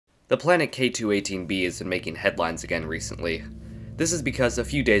The planet K2-18b has been making headlines again recently. This is because a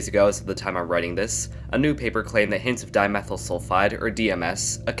few days ago, as of the time I'm writing this, a new paper claimed that hints of dimethyl sulfide, or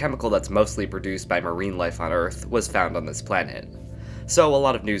DMS, a chemical that's mostly produced by marine life on Earth, was found on this planet. So a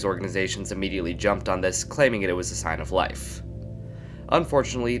lot of news organizations immediately jumped on this, claiming it was a sign of life.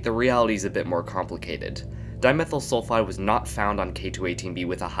 Unfortunately, the reality is a bit more complicated. Dimethyl sulfide was not found on K2-18b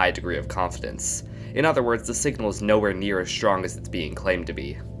with a high degree of confidence. In other words, the signal is nowhere near as strong as it's being claimed to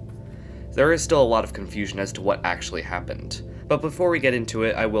be. There is still a lot of confusion as to what actually happened, but before we get into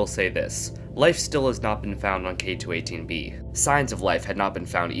it, I will say this. Life still has not been found on K2-18b. Signs of life had not been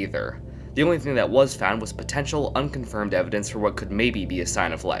found either. The only thing that was found was potential unconfirmed evidence for what could maybe be a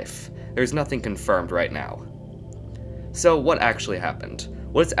sign of life. There's nothing confirmed right now. So what actually happened?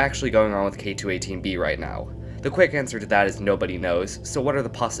 What's actually going on with K2-18b right now? The quick answer to that is nobody knows, so what are the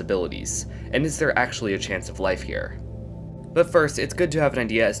possibilities? And is there actually a chance of life here? But first, it's good to have an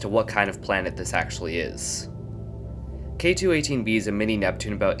idea as to what kind of planet this actually is. K2-18b is a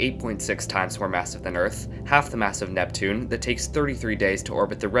mini-Neptune about 8.6 times more massive than Earth, half the mass of Neptune, that takes 33 days to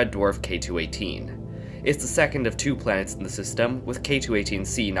orbit the red dwarf K2-18. It's the second of two planets in the system, with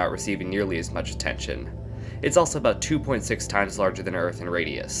K2-18c not receiving nearly as much attention. It's also about 2.6 times larger than Earth in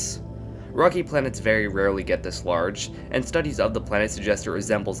radius. Rocky planets very rarely get this large, and studies of the planet suggest it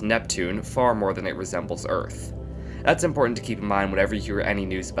resembles Neptune far more than it resembles Earth. That's important to keep in mind whenever you hear any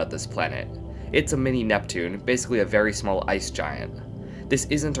news about this planet. It's a mini Neptune, basically a very small ice giant. This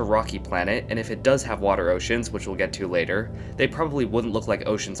isn't a rocky planet, and if it does have water oceans, which we'll get to later, they probably wouldn't look like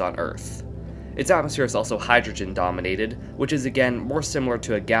oceans on Earth. Its atmosphere is also hydrogen dominated, which is again more similar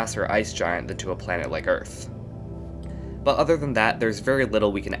to a gas or ice giant than to a planet like Earth. But other than that, there's very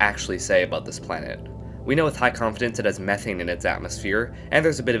little we can actually say about this planet. We know with high confidence it has methane in its atmosphere, and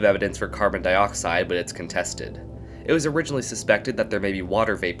there's a bit of evidence for carbon dioxide, but it's contested. It was originally suspected that there may be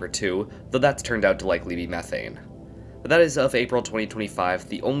water vapor too, though that's turned out to likely be methane. But that is, of April 2025,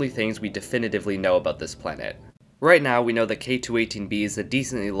 the only things we definitively know about this planet. Right now, we know that K2-18b is a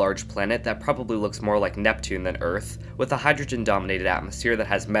decently large planet that probably looks more like Neptune than Earth, with a hydrogen-dominated atmosphere that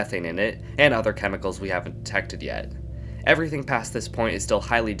has methane in it, and other chemicals we haven't detected yet. Everything past this point is still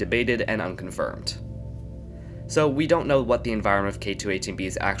highly debated and unconfirmed. So we don't know what the environment of K2-18b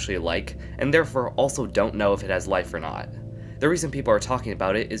is actually like, and therefore also don't know if it has life or not. The reason people are talking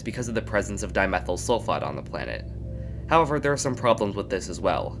about it is because of the presence of dimethyl sulfide on the planet. However, there are some problems with this as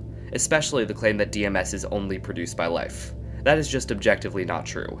well, especially the claim that DMS is only produced by life. That is just objectively not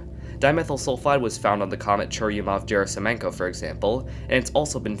true. Dimethyl sulfide was found on the comet Churyumov-Gerasimenko, for example, and it's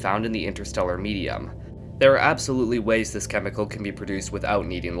also been found in the interstellar medium. There are absolutely ways this chemical can be produced without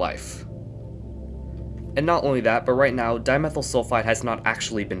needing life. And not only that, but right now, dimethyl sulfide has not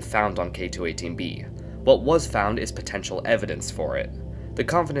actually been found on K2-18b. What was found is potential evidence for it. The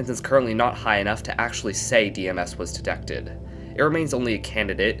confidence is currently not high enough to actually say DMS was detected. It remains only a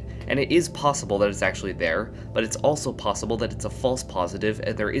candidate, and it is possible that it's actually there, but it's also possible that it's a false positive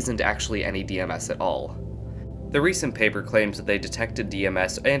and there isn't actually any DMS at all. The recent paper claims that they detected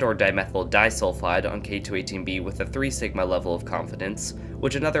DMS and/or dimethyl disulfide on K2-18b with a 3 sigma level of confidence,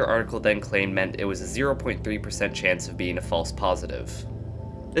 which another article then claimed meant it was a 0.3% chance of being a false positive.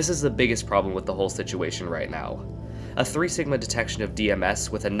 This is the biggest problem with the whole situation right now. A 3 sigma detection of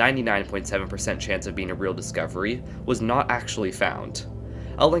DMS with a 99.7% chance of being a real discovery was not actually found.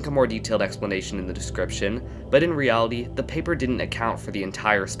 I'll link a more detailed explanation in the description, but in reality, the paper didn't account for the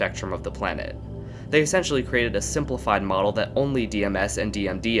entire spectrum of the planet. They essentially created a simplified model that only DMS and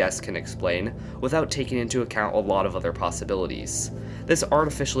DMDS can explain, without taking into account a lot of other possibilities. This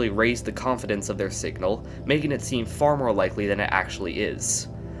artificially raised the confidence of their signal, making it seem far more likely than it actually is.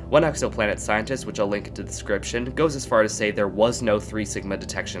 One exoplanet scientist, which I'll link in the description, goes as far to say there was no 3 sigma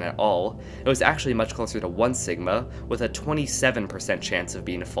detection at all. It was actually much closer to 1 sigma, with a 27% chance of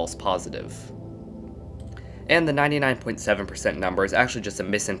being a false positive. And the 99.7% number is actually just a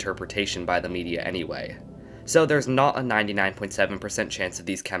misinterpretation by the media anyway. So there's not a 99.7% chance of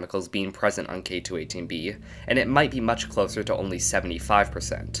these chemicals being present on K2-18b, and it might be much closer to only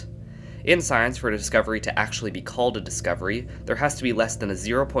 75%. In science, for a discovery to actually be called a discovery, there has to be less than a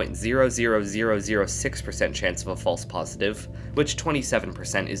 0.00006% chance of a false positive, which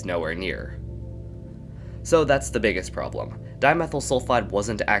 27% is nowhere near. So that's the biggest problem. Dimethyl sulfide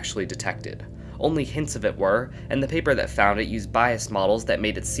wasn't actually detected. Only hints of it were, and the paper that found it used biased models that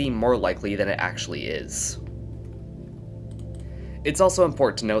made it seem more likely than it actually is. It's also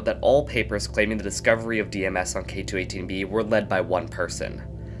important to note that all papers claiming the discovery of DMS on K2-18b were led by one person.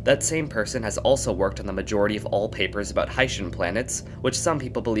 That same person has also worked on the majority of all papers about Haitian planets, which some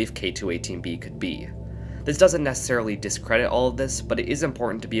people believe K2-18b could be. This doesn't necessarily discredit all of this, but it is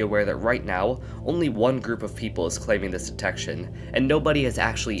important to be aware that right now, only one group of people is claiming this detection, and nobody has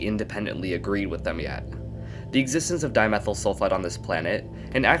actually independently agreed with them yet. The existence of dimethyl sulfide on this planet,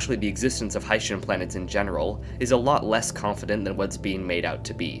 and actually the existence of hydrogen planets in general, is a lot less confident than what's being made out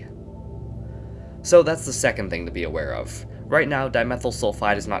to be. So that's the second thing to be aware of. Right now, dimethyl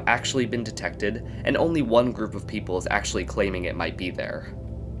sulfide has not actually been detected, and only one group of people is actually claiming it might be there.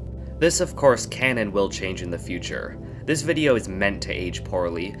 This of course can and will change in the future. This video is meant to age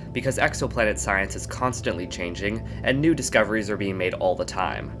poorly, because exoplanet science is constantly changing, and new discoveries are being made all the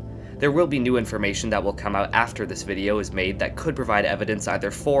time. There will be new information that will come out after this video is made that could provide evidence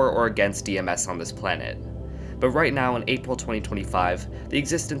either for or against DMS on this planet. But right now in April 2025, the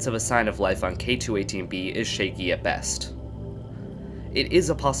existence of a sign of life on K2-18b is shaky at best. It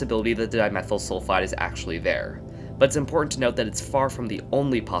is a possibility that the dimethyl sulfide is actually there, but it's important to note that it's far from the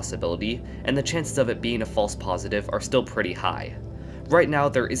only possibility, and the chances of it being a false positive are still pretty high. Right now,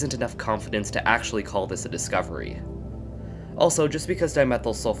 there isn't enough confidence to actually call this a discovery. Also, just because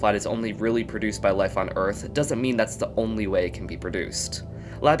dimethyl sulfide is only really produced by life on Earth doesn't mean that's the only way it can be produced.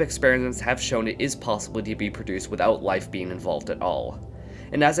 Lab experiments have shown it is possible to be produced without life being involved at all.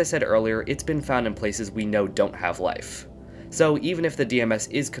 And as I said earlier, it's been found in places we know don't have life. So even if the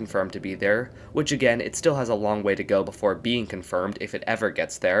DMS is confirmed to be there, which again, it still has a long way to go before being confirmed if it ever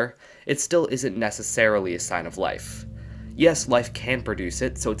gets there, it still isn't necessarily a sign of life. Yes, life can produce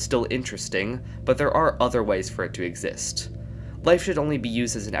it, so it's still interesting, but there are other ways for it to exist. Life should only be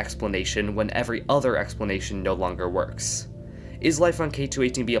used as an explanation when every other explanation no longer works. Is life on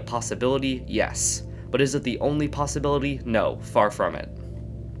K2-18b a possibility? Yes. But is it the only possibility? No, far from it.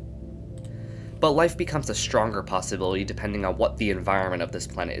 But life becomes a stronger possibility depending on what the environment of this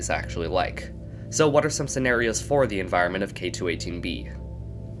planet is actually like. So what are some scenarios for the environment of K2-18b?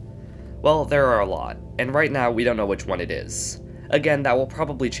 Well, there are a lot, and right now we don't know which one it is. Again, that will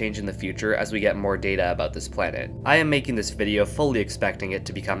probably change in the future as we get more data about this planet. I am making this video fully expecting it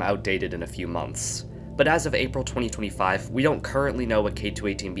to become outdated in a few months. But as of April 2025, we don't currently know what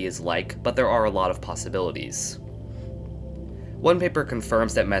K2-18b is like, but there are a lot of possibilities. One paper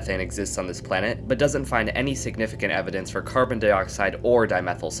confirms that methane exists on this planet, but doesn't find any significant evidence for carbon dioxide or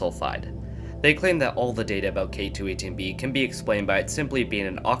dimethyl sulfide. They claim that all the data about K2-18b can be explained by it simply being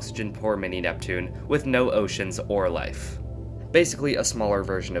an oxygen-poor mini-Neptune with no oceans or life. Basically a smaller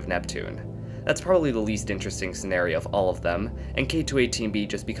version of Neptune. That's probably the least interesting scenario of all of them, and K2-18b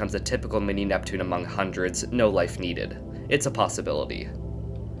just becomes a typical mini-Neptune among hundreds, no life needed. It's a possibility.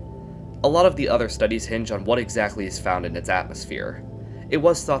 A lot of the other studies hinge on what exactly is found in its atmosphere. It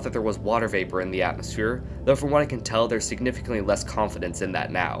was thought that there was water vapor in the atmosphere, though from what I can tell there's significantly less confidence in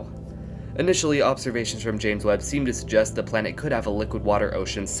that now. Initially, observations from James Webb seem to suggest the planet could have a liquid water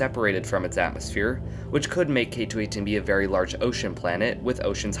ocean separated from its atmosphere, which could make K2-18b a very large ocean planet with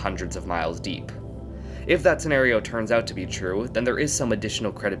oceans hundreds of miles deep. If that scenario turns out to be true, then there is some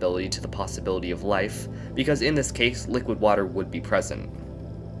additional credibility to the possibility of life, because in this case, liquid water would be present.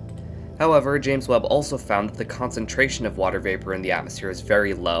 However, James Webb also found that the concentration of water vapor in the atmosphere is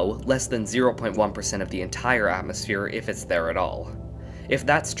very low, less than 0.1% of the entire atmosphere if it's there at all. If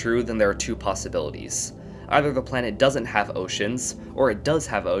that's true, then there are two possibilities. Either the planet doesn't have oceans, or it does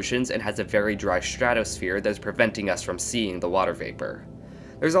have oceans and has a very dry stratosphere that is preventing us from seeing the water vapor.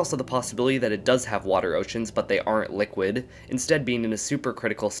 There's also the possibility that it does have water oceans, but they aren't liquid, instead being in a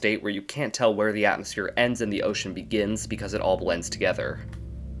supercritical state where you can't tell where the atmosphere ends and the ocean begins because it all blends together.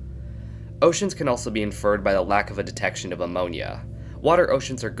 Oceans can also be inferred by the lack of a detection of ammonia. Water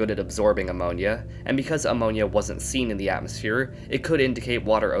oceans are good at absorbing ammonia, and because ammonia wasn't seen in the atmosphere, it could indicate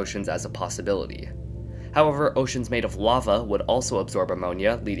water oceans as a possibility. However, oceans made of lava would also absorb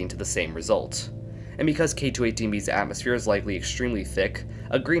ammonia, leading to the same result. And because K2-18b's atmosphere is likely extremely thick,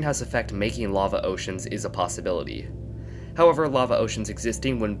 a greenhouse effect making lava oceans is a possibility. However, lava oceans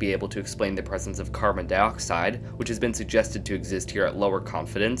existing wouldn't be able to explain the presence of carbon dioxide, which has been suggested to exist here at lower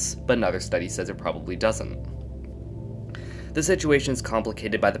confidence, but another study says it probably doesn't. The situation is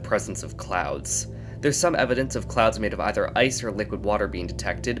complicated by the presence of clouds. There's some evidence of clouds made of either ice or liquid water being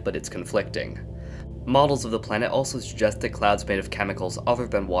detected, but it's conflicting. Models of the planet also suggest that clouds made of chemicals other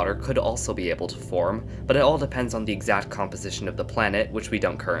than water could also be able to form, but it all depends on the exact composition of the planet, which we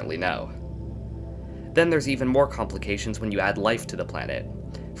don't currently know. Then there's even more complications when you add life to the planet.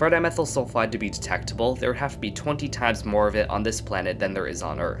 For dimethyl sulfide to be detectable, there would have to be 20 times more of it on this planet than there is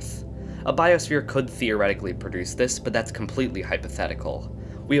on Earth. A biosphere could theoretically produce this, but that's completely hypothetical.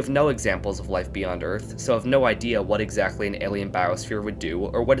 We have no examples of life beyond Earth, so have no idea what exactly an alien biosphere would do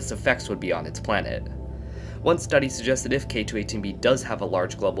or what its effects would be on its planet. One study suggests that if K2-18b does have a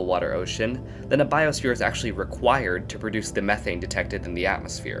large global water ocean, then a biosphere is actually required to produce the methane detected in the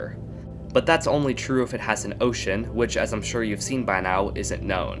atmosphere. But that's only true if it has an ocean, which, as I'm sure you've seen by now, isn't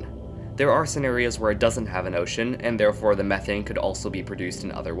known. There are scenarios where it doesn't have an ocean, and therefore the methane could also be produced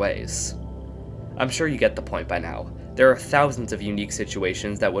in other ways. I'm sure you get the point by now. There are thousands of unique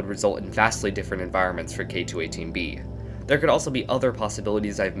situations that would result in vastly different environments for K2-18b. There could also be other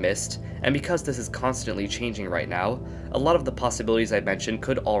possibilities I've missed, and because this is constantly changing right now, a lot of the possibilities I mentioned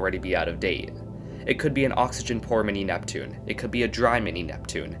could already be out of date. It could be an oxygen-poor mini-Neptune, it could be a dry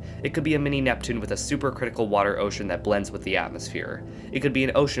mini-Neptune, it could be a mini-Neptune with a supercritical water ocean that blends with the atmosphere, it could be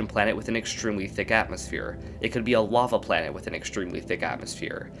an ocean planet with an extremely thick atmosphere, it could be a lava planet with an extremely thick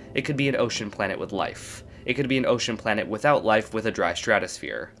atmosphere, it could be an ocean planet with life, it could be an ocean planet without life with a dry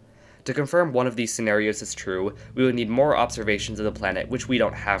stratosphere. To confirm one of these scenarios is true, we would need more observations of the planet, which we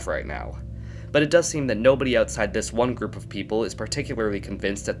don't have right now. But it does seem that nobody outside this one group of people is particularly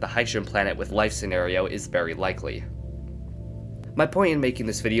convinced that the Haitian planet with life scenario is very likely. My point in making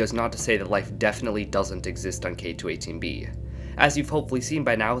this video is not to say that life definitely doesn't exist on K2-18b. As you've hopefully seen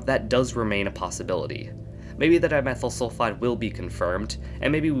by now, that does remain a possibility. Maybe the dimethyl sulfide will be confirmed,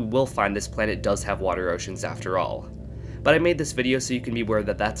 and maybe we will find this planet does have water oceans after all. But I made this video so you can be aware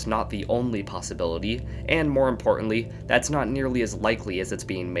that that's not the only possibility, and more importantly, that's not nearly as likely as it's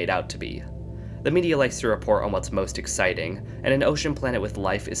being made out to be. The media likes to report on what's most exciting, and an ocean planet with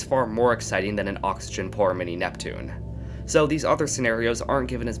life is far more exciting than an oxygen-poor mini-Neptune. So these other scenarios aren't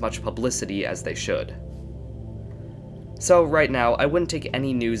given as much publicity as they should. So right now, I wouldn't take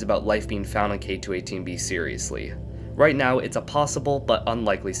any news about life being found on K2-18b seriously. Right now, it's a possible but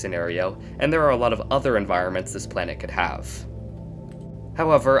unlikely scenario, and there are a lot of other environments this planet could have.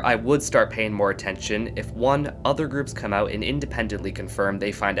 However, I would start paying more attention if 1. Other groups come out and independently confirm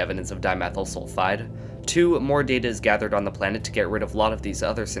they find evidence of dimethyl sulfide, 2. More data is gathered on the planet to get rid of a lot of these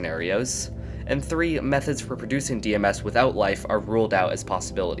other scenarios, and 3. Methods for producing DMS without life are ruled out as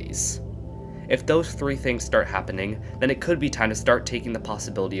possibilities. If those 3 things start happening, then it could be time to start taking the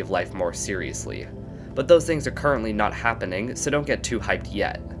possibility of life more seriously. But those things are currently not happening, so don't get too hyped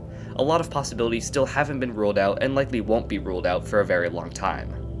yet. A lot of possibilities still haven't been ruled out and likely won't be ruled out for a very long time.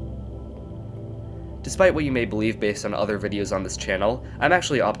 Despite what you may believe based on other videos on this channel, I'm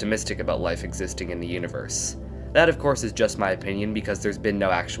actually optimistic about life existing in the universe. That of course is just my opinion because there's been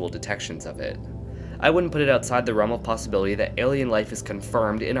no actual detections of it. I wouldn't put it outside the realm of possibility that alien life is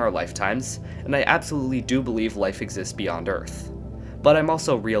confirmed in our lifetimes, and I absolutely do believe life exists beyond Earth. But I'm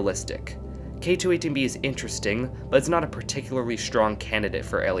also realistic. K2-18b is interesting, but it's not a particularly strong candidate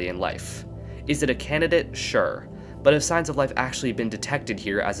for alien life. Is it a candidate? Sure. But have signs of life actually been detected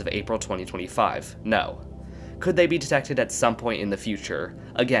here as of April 2025? No. Could they be detected at some point in the future?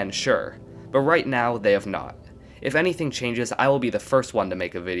 Again, sure. But right now, they have not. If anything changes, I will be the first one to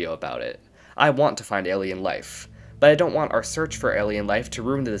make a video about it. I want to find alien life, but I don't want our search for alien life to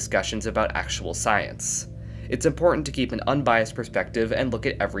ruin the discussions about actual science. It's important to keep an unbiased perspective and look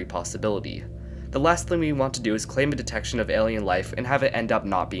at every possibility. The last thing we want to do is claim a detection of alien life and have it end up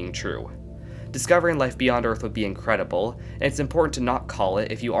not being true. Discovering life beyond Earth would be incredible, and it's important to not call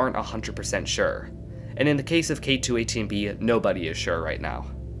it if you aren't 100% sure. And in the case of K2-18b, nobody is sure right now.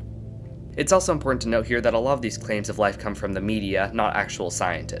 It's also important to note here that a lot of these claims of life come from the media, not actual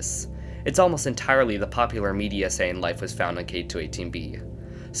scientists. It's almost entirely the popular media saying life was found on K2-18b.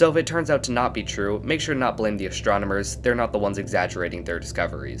 So if it turns out to not be true, make sure to not blame the astronomers, they're not the ones exaggerating their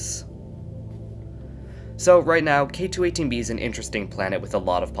discoveries. So right now, K2-18b is an interesting planet with a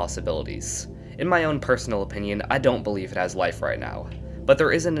lot of possibilities. In my own personal opinion, I don't believe it has life right now. But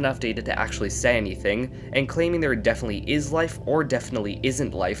there isn't enough data to actually say anything, and claiming there definitely is life or definitely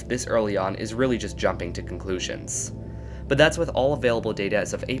isn't life this early on is really just jumping to conclusions. But that's with all available data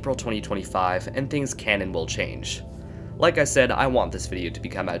as of April 2025, and things can and will change. Like I said, I want this video to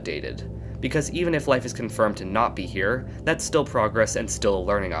become outdated, because even if life is confirmed to not be here, that's still progress and still a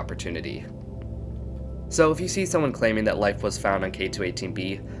learning opportunity. So if you see someone claiming that life was found on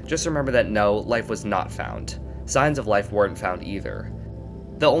K2-18b, just remember that no, life was not found. Signs of life weren't found either.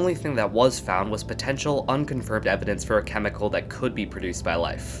 The only thing that was found was potential unconfirmed evidence for a chemical that could be produced by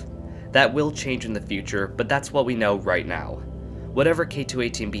life. That will change in the future, but that's what we know right now. Whatever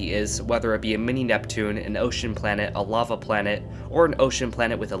K2-18b is, whether it be a mini-Neptune, an ocean planet, a lava planet, or an ocean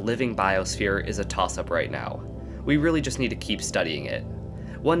planet with a living biosphere, is a toss-up right now. We really just need to keep studying it.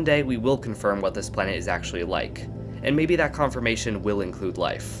 One day we will confirm what this planet is actually like, and maybe that confirmation will include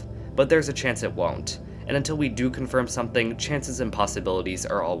life, but there's a chance it won't, and until we do confirm something, chances and possibilities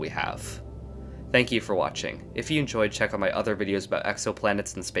are all we have. Thank you for watching. If you enjoyed, check out my other videos about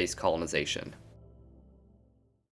exoplanets and space colonization.